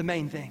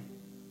thing.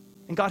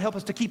 And God, help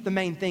us to keep the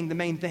main thing, the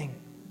main thing.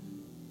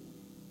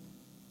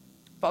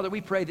 Father,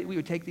 we pray that we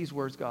would take these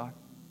words, God,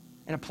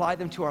 and apply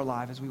them to our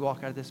life as we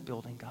walk out of this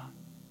building, God,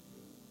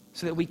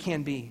 so that we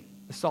can be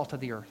the salt of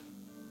the earth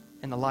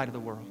and the light of the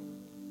world.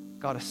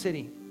 God, a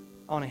city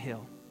on a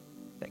hill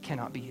that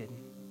cannot be hidden.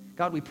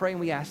 God, we pray and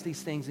we ask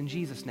these things in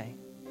Jesus' name.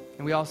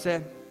 And we all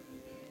said,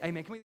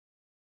 amen. Can we